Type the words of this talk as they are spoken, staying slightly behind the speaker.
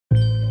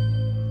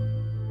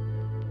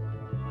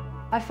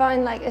I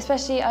find, like,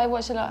 especially I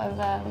watch a lot of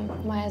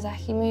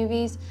Miyazaki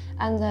movies,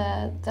 and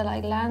the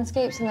like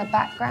landscapes and the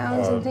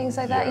backgrounds and things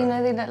like that. You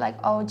know, they look like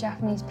old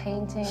Japanese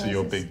paintings. So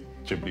you're a big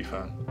Ghibli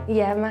fan?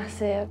 Yeah,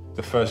 massive.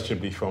 The first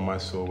Ghibli film I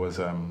saw was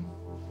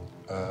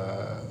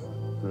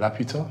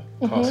Laputa,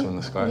 Castle in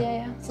the Sky.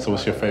 Yeah. So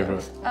what's your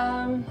favourite?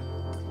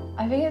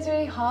 I think it's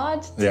really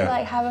hard to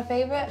like have a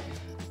favourite.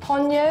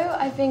 Ponyo,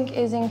 I think,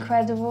 is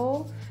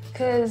incredible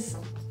because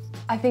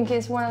I think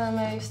it's one of the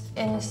most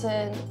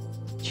innocent,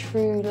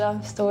 true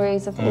love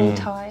stories of all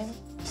time.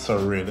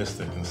 So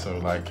realistic and so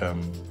like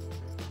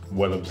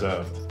well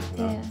observed.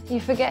 You know? Yeah, you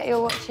forget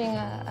you're watching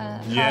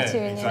a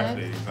cartoon.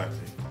 Exactly, You know? exactly.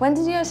 When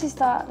did you actually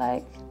start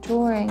like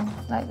drawing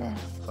like this?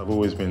 I've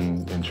always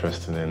been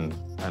interested in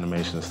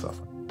animation and stuff.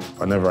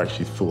 I never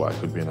actually thought I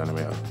could be an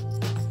animator.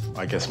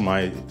 I guess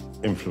my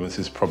influence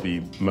is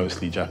probably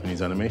mostly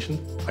Japanese animation.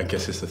 I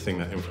guess it's the thing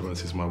that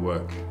influences my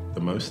work the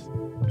most.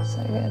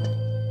 So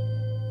good.